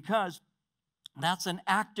because that's an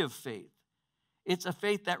active faith. It's a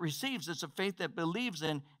faith that receives. It's a faith that believes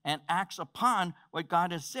in and acts upon what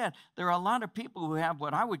God has said. There are a lot of people who have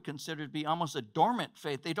what I would consider to be almost a dormant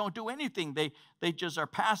faith. They don't do anything. They just are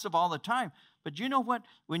passive all the time. But you know what?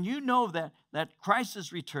 When you know that Christ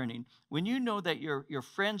is returning, when you know that your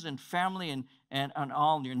friends and family and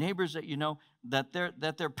all your neighbors that you know,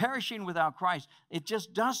 that they're perishing without Christ, it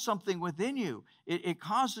just does something within you. It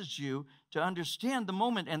causes you to understand the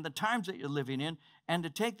moment and the times that you're living in and to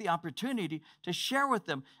take the opportunity to share with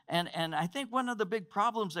them. And I think one of the big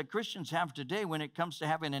problems that Christians have today when it comes to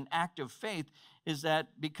having an active faith is that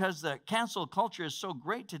because the cancel culture is so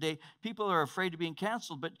great today, people are afraid of being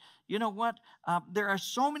canceled. But you know what? There are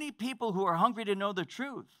so many people who are hungry to know the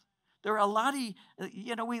truth. There are a lot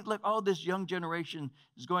of, we look, this young generation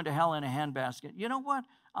is going to hell in a handbasket. You know what?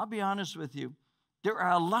 I'll be honest with you. There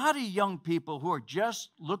are a lot of young people who are just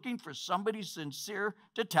looking for somebody sincere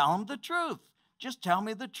to tell them the truth. Just tell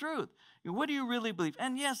me the truth. What do you really believe?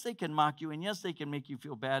 And yes, they can mock you, and yes, they can make you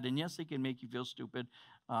feel bad, and yes, they can make you feel stupid.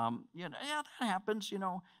 That happens.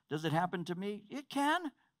 Does it happen to me? It can.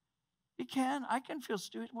 It can. I can feel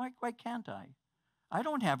stupid. Why can't I? I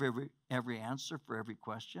don't have every answer for every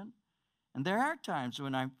question. And there are times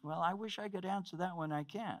when I wish I could answer that one. I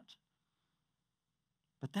can't.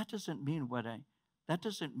 But that doesn't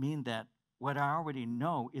mean that what I already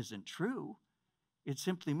know isn't true. It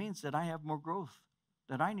simply means that I have more growth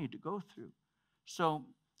that I need to go through. So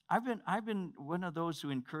I've been one of those who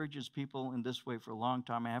encourages people in this way for a long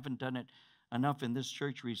time. I haven't done it enough in this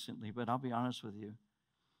church recently, but I'll be honest with you.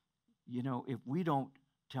 If we don't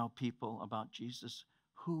tell people about Jesus,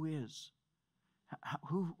 who is?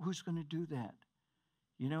 Who's going to do that?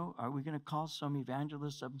 You know, are we going to call some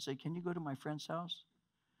evangelist up and say, can you go to my friend's house?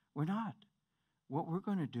 We're not. What we're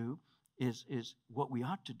going to do is what we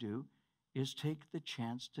ought to do is take the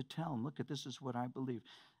chance to tell them, look, this is what I believe.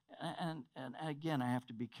 And again, I have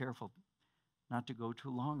to be careful not to go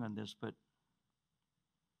too long on this, but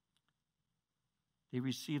they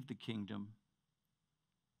received the kingdom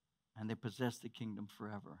and they possessed the kingdom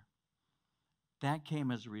forever. That came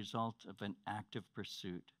as a result of an active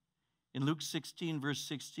pursuit. In Luke 16, verse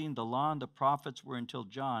 16, the law and the prophets were until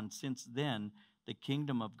John. Since then, the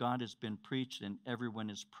kingdom of God has been preached and everyone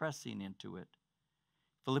is pressing into it.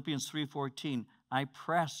 Philippians 3:14, I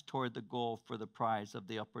press toward the goal for the prize of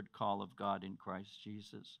the upward call of God in Christ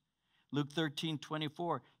Jesus. Luke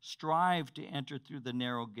 13:24, strive to enter through the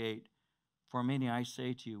narrow gate, for many, I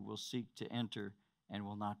say to you, will seek to enter and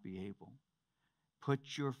will not be able.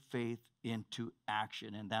 Put your faith into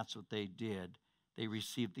action, and that's what they did. They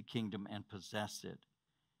received the kingdom and possessed it.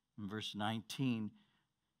 In verse 19,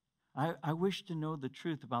 I wish to know the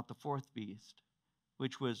truth about the fourth beast,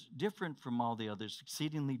 which was different from all the others,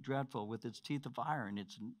 exceedingly dreadful, with its teeth of iron,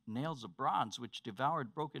 its nails of bronze, which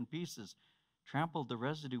devoured broken pieces, trampled the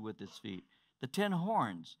residue with its feet. The 10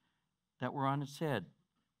 horns that were on its head.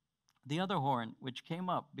 The other horn which came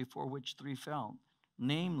up, before which 3 fell,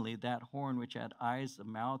 namely that horn which had eyes, a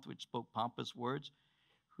mouth which spoke pompous words,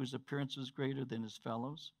 whose appearance was greater than his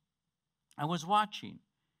fellows. I was watching,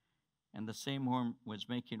 and the same horn was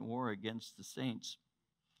making war against the saints,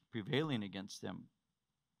 prevailing against them,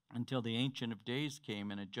 until the Ancient of Days came,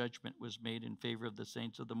 and a judgment was made in favor of the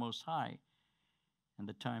saints of the Most High. And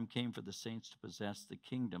the time came for the saints to possess the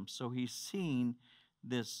kingdom. So he's seen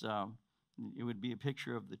this, it would be a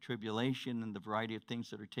picture of the tribulation and the variety of things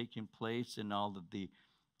that are taking place and all of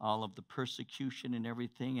the persecution and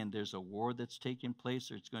everything. And there's a war that's taking place.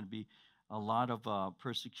 There's going to be a lot of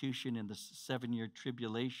persecution in the 7-year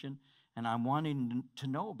tribulation. And I'm wanting to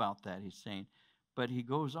know about that, he's saying. But he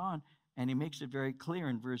goes on and he makes it very clear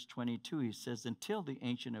in verse 22. He says, until the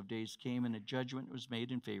Ancient of Days came and a judgment was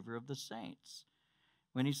made in favor of the saints.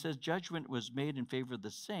 When he says judgment was made in favor of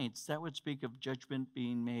the saints, that would speak of judgment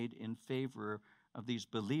being made in favor of these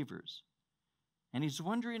believers. And he's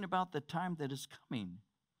wondering about the time that is coming.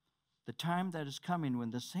 The time that is coming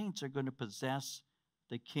when the saints are going to possess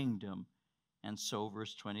the kingdom. And so,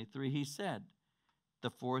 verse 23, he said, the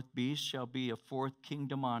fourth beast shall be a fourth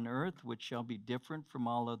kingdom on earth, which shall be different from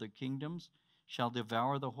all other kingdoms, shall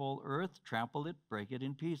devour the whole earth, trample it, break it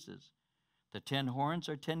in pieces. The 10 horns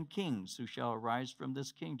are 10 kings who shall arise from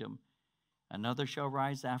this kingdom. Another shall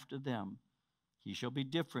rise after them. He shall be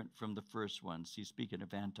different from the first ones. He's speaking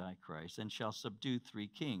of Antichrist, and shall subdue 3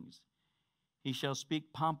 kings. He shall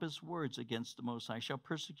speak pompous words against the Most High, shall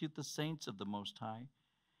persecute the saints of the Most High,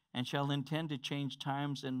 and shall intend to change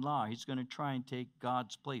times and law. He's going to try and take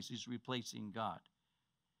God's place. He's replacing God.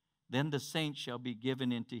 Then the saints shall be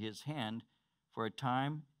given into his hand for a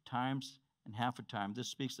time, times, and half a time. This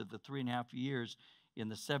speaks of the 3.5 years in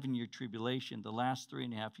the 7-year tribulation, the last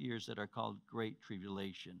 3.5 years that are called Great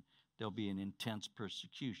Tribulation. There'll be an intense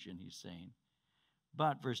persecution, he's saying.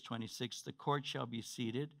 But, verse 26, the court shall be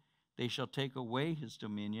seated. They shall take away his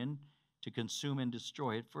dominion to consume and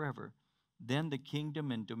destroy it forever. Then the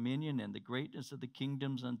kingdom and dominion and the greatness of the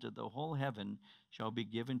kingdoms unto the whole heaven shall be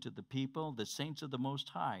given to the people, the saints of the Most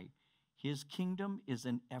High. His kingdom is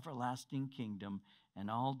an everlasting kingdom, and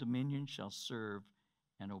all dominion shall serve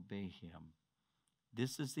and obey him.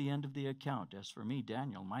 This is the end of the account. As for me,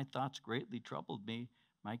 Daniel, my thoughts greatly troubled me.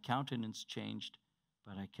 My countenance changed,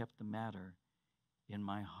 but I kept the matter in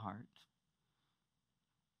my heart.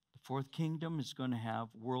 The fourth kingdom is going to have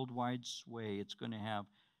worldwide sway. It's going to have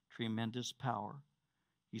tremendous power.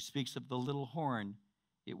 He speaks of the little horn.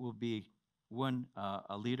 It will be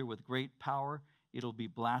a leader with great power. It'll be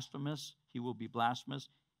blasphemous. He will be blasphemous.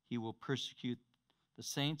 He will persecute the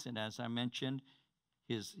saints. And as I mentioned,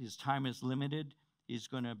 his time is limited. He's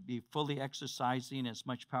going to be fully exercising as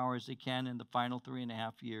much power as he can in the final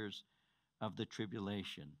 3.5 years of the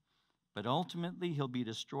tribulation. But ultimately, he'll be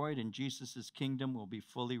destroyed, and Jesus' kingdom will be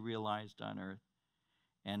fully realized on earth.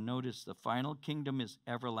 And notice, the final kingdom is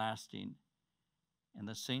everlasting, and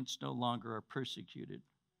the saints no longer are persecuted,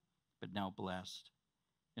 but now blessed.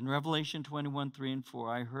 In Revelation 21:3-4,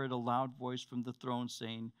 I heard a loud voice from the throne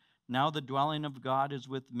saying, now the dwelling of God is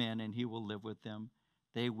with men, and he will live with them.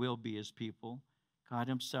 They will be his people. God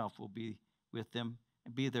himself will be with them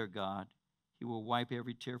and be their God. He will wipe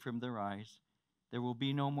every tear from their eyes. There will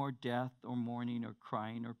be no more death or mourning or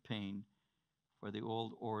crying or pain, for the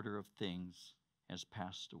old order of things has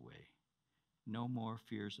passed away. No more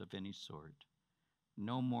fears of any sort.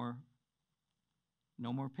 No more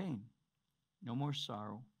no more pain, no more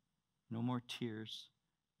sorrow, no more tears,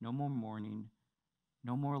 no more mourning,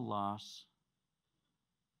 no more loss,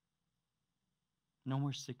 no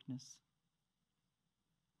more sickness.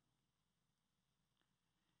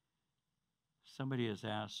 Somebody has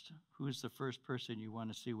asked, who is the first person you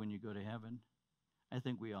want to see when you go to heaven? I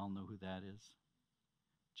think we all know who that is.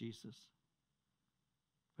 Jesus.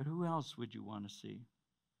 But who else would you want to see?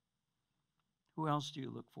 Who else do you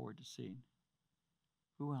look forward to seeing?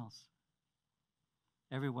 Who else?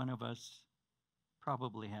 Every one of us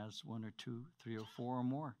probably has one or two, three or four or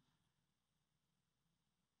more.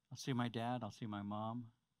 I'll see my dad. I'll see my mom.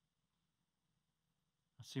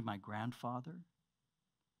 I'll see my grandfather.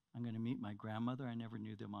 I'm going to meet my grandmother. I never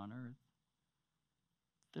knew them on earth.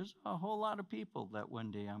 There's a whole lot of people that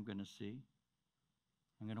one day I'm going to see.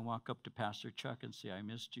 I'm going to walk up to Pastor Chuck and say, I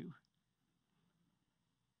missed you.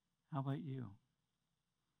 How about you?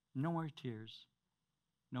 No more tears,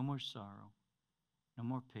 no more sorrow, no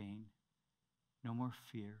more pain, no more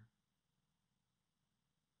fear,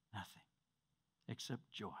 nothing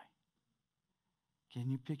except joy. Can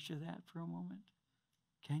you picture that for a moment?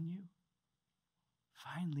 Can you?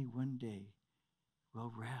 Finally, one day,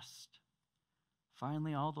 we'll rest.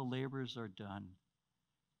 Finally, all the labors are done.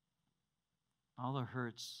 All the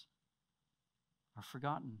hurts are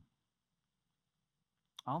forgotten.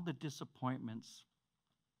 All the disappointments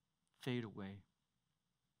fade away.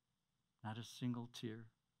 Not a single tear.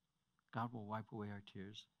 God will wipe away our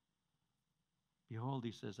tears. Behold,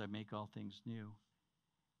 he says, I make all things new.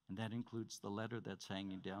 And that includes the letter that's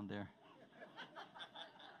hanging down there.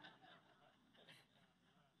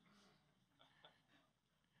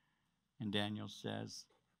 And Daniel says,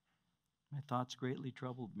 my thoughts greatly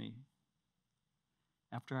troubled me.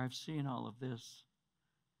 After I've seen all of this,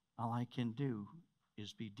 all I can do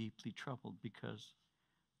is be deeply troubled because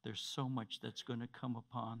there's so much that's going to come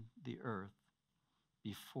upon the earth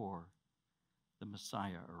before the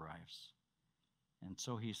Messiah arrives. And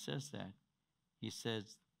so he says that. He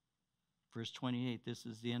says, verse 28, this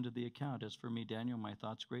is the end of the account. As for me, Daniel, my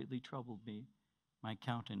thoughts greatly troubled me. My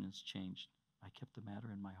countenance changed. I kept the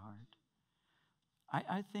matter in my heart.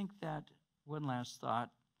 I think that, one last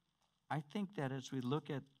thought, I think that as we look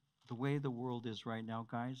at the way the world is right now,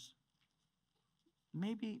 guys,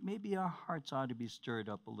 maybe our hearts ought to be stirred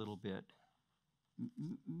up a little bit.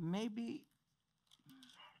 Maybe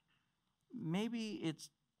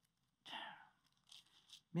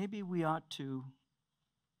we ought to,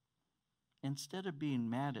 instead of being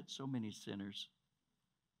mad at so many sinners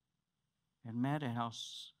and mad at how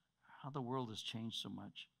the world has changed so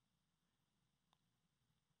much,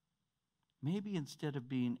 maybe instead of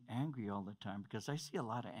being angry all the time, because I see a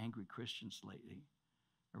lot of angry Christians lately.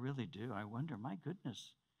 I really do. I wonder, my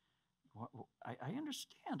goodness. I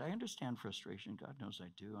understand. I understand frustration. God knows I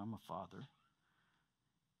do. I'm a father.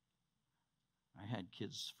 I had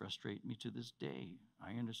kids frustrate me to this day.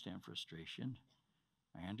 I understand frustration.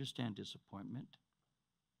 I understand disappointment.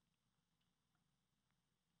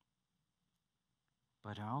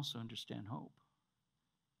 But I also understand hope.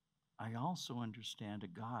 I also understand a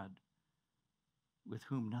God with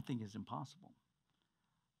whom nothing is impossible.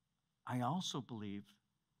 I also believe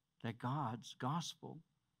that God's gospel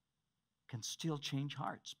can still change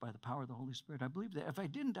hearts by the power of the Holy Spirit. I believe that. If I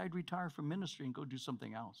didn't, I'd retire from ministry and go do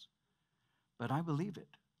something else. But I believe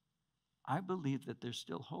it. I believe that there's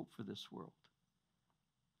still hope for this world.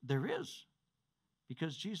 There is,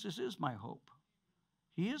 because Jesus is my hope.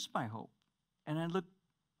 He is my hope. And I look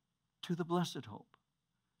to the blessed hope,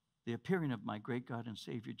 the appearing of my great God and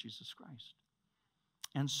Savior, Jesus Christ.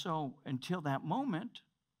 And so, until that moment,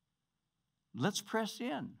 let's press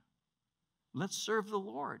in. Let's serve the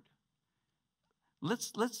Lord.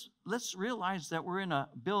 Let's realize that we're in a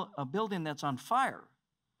building that's on fire,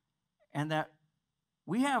 and that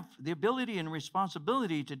we have the ability and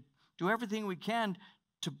responsibility to do everything we can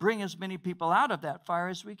to bring as many people out of that fire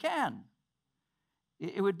as we can.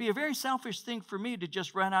 It would be a very selfish thing for me to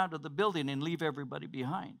just run out of the building and leave everybody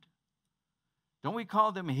behind. Don't we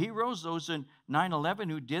call them heroes, those in 9/11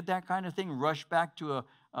 who did that kind of thing, rushed back to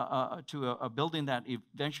a building that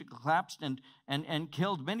eventually collapsed and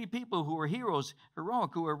killed many people who were heroes,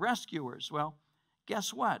 heroic, who were rescuers? Well,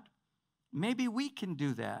 guess what? Maybe we can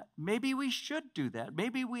do that. Maybe we should do that.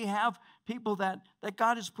 Maybe we have people that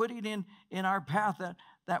God is putting in our path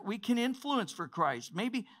that we can influence for Christ.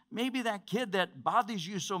 Maybe that kid that bothers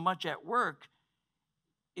you so much at work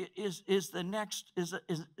is the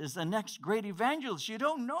next great evangelist. You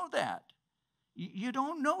don't know that. You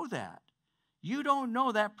don't know that. You don't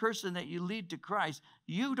know that person that you lead to Christ.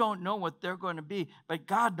 You don't know what they're going to be, but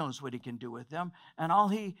God knows what he can do with them. And all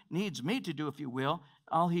he needs me to do, if you will,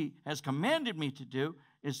 all he has commanded me to do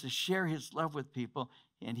is to share his love with people,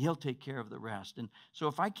 and he'll take care of the rest. And so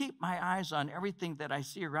if I keep my eyes on everything that I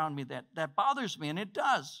see around me that bothers me, and it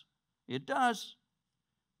does.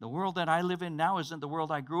 The world that I live in now isn't the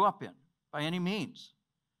world I grew up in by any means.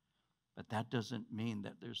 But that doesn't mean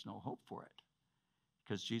that there's no hope for it,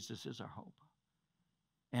 because Jesus is our hope.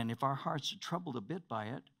 And if our hearts are troubled a bit by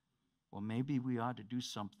it, well, maybe we ought to do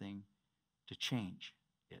something to change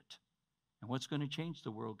it. And what's going to change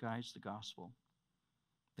the world, guys? The gospel.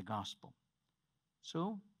 The gospel.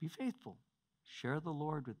 So be faithful. Share the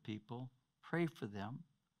Lord with people. Pray for them.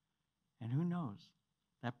 And who knows?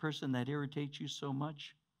 That person that irritates you so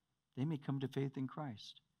much, they may come to faith in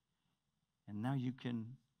Christ. And now you can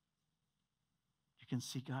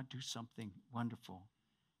see God do something wonderful.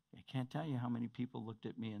 I can't tell you how many people looked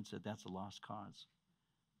at me and said, that's a lost cause.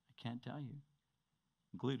 I can't tell you,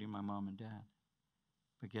 including my mom and dad.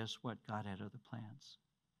 But guess what? God had other plans.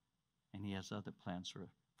 And he has other plans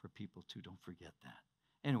for people too. Don't forget that.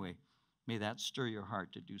 Anyway, may that stir your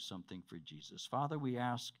heart to do something for Jesus. Father, we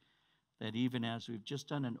ask that even as we've just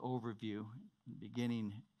done an overview,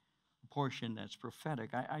 beginning portion that's prophetic,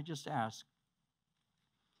 I just ask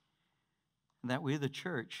that we, the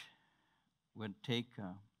church, would take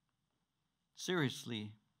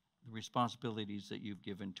seriously the responsibilities that you've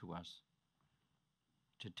given to us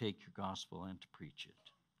to take your gospel and to preach it.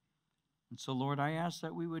 And so, Lord, I ask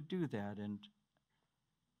that we would do that, and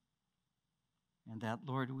that,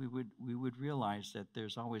 Lord, we would realize that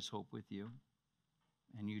there's always hope with you,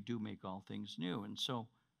 and you do make all things new. And so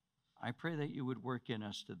I pray that you would work in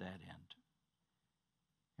us to that end.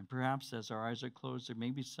 And perhaps as our eyes are closed, there may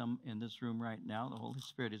be some in this room right now the Holy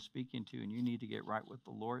Spirit is speaking to, and you need to get right with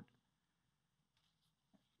the Lord.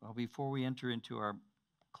 Well, before we enter into our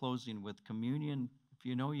closing with communion, if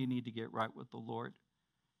you know you need to get right with the Lord,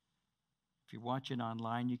 if you're watching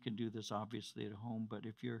online, you can do this obviously at home, but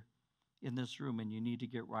if you're in this room and you need to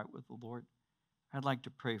get right with the Lord, I'd like to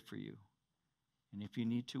pray for you. And if you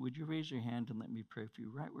need to, would you raise your hand and let me pray for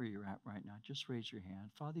you right where you're at right now? Just raise your hand.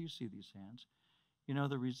 Father, you see these hands. You know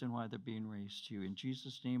the reason why they're being raised to you. In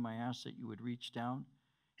Jesus' name, I ask that you would reach down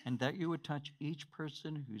and that you would touch each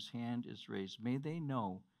person whose hand is raised. May they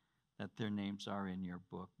know that their names are in your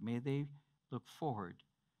book. May they look forward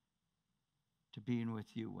to being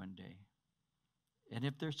with you one day. And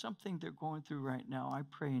if there's something they're going through right now, I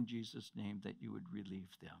pray in Jesus' name that you would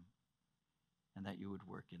relieve them and that you would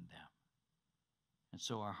work in them. And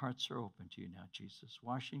so our hearts are open to you now, Jesus.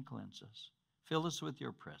 Wash and cleanse us. Fill us with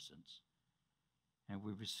your presence. And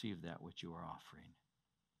we receive that which you are offering.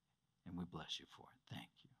 And we bless you for it. Thank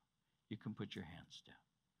you. You can put your hands down.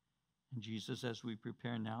 And Jesus, as we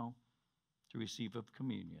prepare now to receive of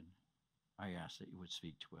communion, I ask that you would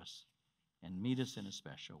speak to us and meet us in a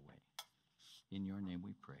special way. In your name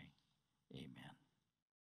we pray. Amen.